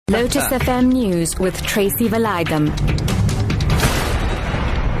Lotus FM News with TRACY VALAYDHAM.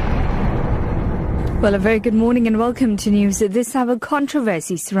 Well, a very good morning and welcome to news. This hour,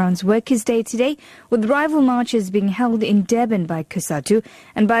 controversy surrounds Workers' Day today, with rival marches being held in Durban by COSATU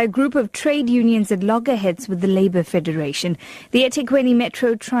and by a group of trade unions at loggerheads with the Labour Federation. The eThekwini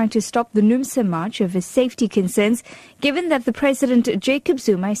Metro trying to stop the NUMSA march over safety concerns, given that the President Jacob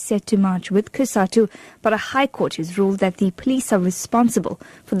Zuma is set to march with COSATU, but a High Court has ruled that the police are responsible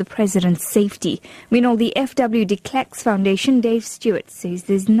for the President's safety. Meanwhile, the FW de Klerk's Foundation, Dave Stewart, says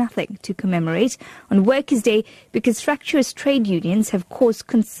there's nothing to commemorate on Workers' Day because fractious trade unions have caused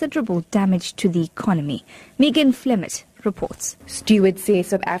considerable damage to the economy. Megan Flemett reports. Stewart says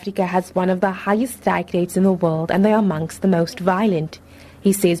South Africa has one of the highest strike rates in the world and they are amongst the most violent.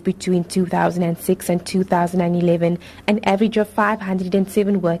 He says between 2006 and 2011, an average of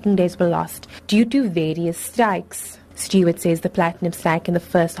 507 working days were lost due to various strikes. Stewart says the platinum strike in the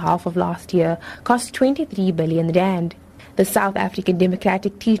first half of last year cost 23 billion rand. The South African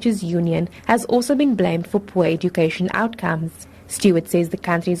Democratic Teachers Union has also been blamed for poor education outcomes. Stewart says the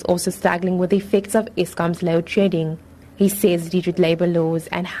country is also struggling with the effects of Eskom's load shedding. He says rigid labour laws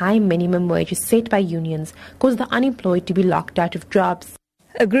and high minimum wages set by unions cause the unemployed to be locked out of jobs.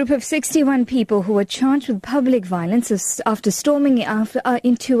 A group of 61 people who were charged with public violence after storming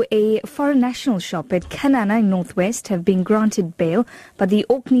into a foreign national shop at Kanana in Northwest have been granted bail by the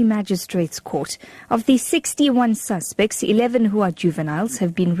Orkney Magistrate's Court. Of the 61 suspects, 11 who are juveniles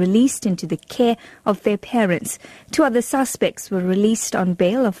have been released into the care of their parents. 2 other suspects were released on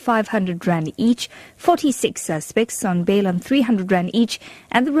bail of 500 rand each, 46 suspects on bail on 300 rand each,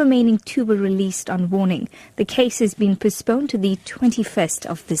 and the remaining 2 were released on warning. The case has been postponed to the 21st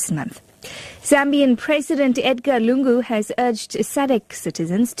of this month. Zambian President Edgar Lun-gu has urged SADC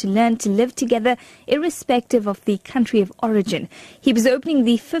citizens to learn to live together irrespective of the country of origin. He was opening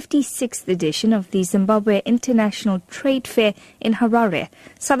the 56th edition of the Zimbabwe International Trade Fair in Harare.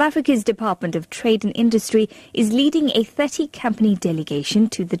 South Africa's Department of Trade and Industry is leading a 30-company delegation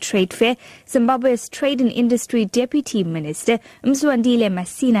to the trade fair. Zimbabwe's Trade and Industry Deputy Minister Mzwandile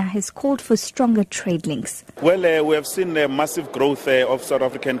Masina has called for stronger trade links. Well, we have seen a massive growth of South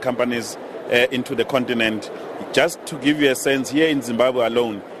African companies into the continent. Just to give you a sense, here in Zimbabwe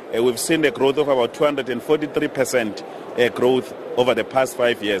alone, we've seen a growth of about 243% growth over the past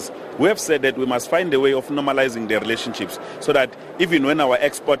 5 years. We have said that we must find a way of normalizing the relationships so that even when our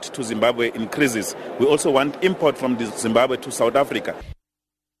export to Zimbabwe increases, we also want import from Zimbabwe to South Africa.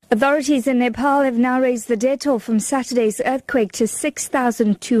 Authorities in Nepal have now raised the death toll from Saturday's earthquake to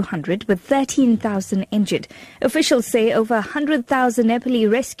 6,200, with 13,000 injured. Officials say over 100,000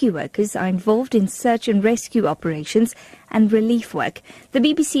 Nepali rescue workers are involved in search and rescue operations and relief work. The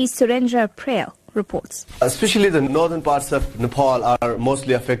BBC's Surendra Prayal reports. Especially the northern parts of Nepal are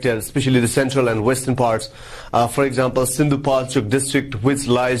mostly affected, especially the central and western parts. For example, Sindhupalchok district, which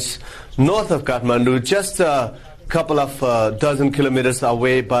lies north of Kathmandu, just couple of dozen kilometers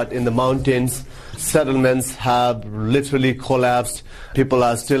away, but in the mountains, settlements have literally collapsed. People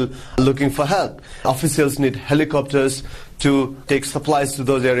are still looking for help. Officials need helicopters to take supplies to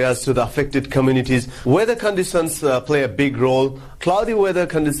those areas, to the affected communities. Weather conditions play a big role. Cloudy weather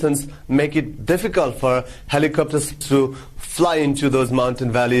conditions make it difficult for helicopters to fly into those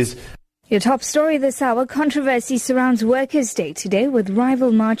mountain valleys. Your top story this hour, controversy surrounds Workers' Day today, with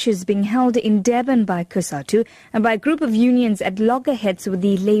rival marches being held in Durban by COSATU and by a group of unions at loggerheads with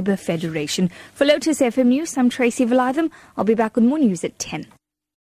the Labour Federation. For Lotus FM News, I'm TRACY VALAYDHAM. I'll be back with more news at 10.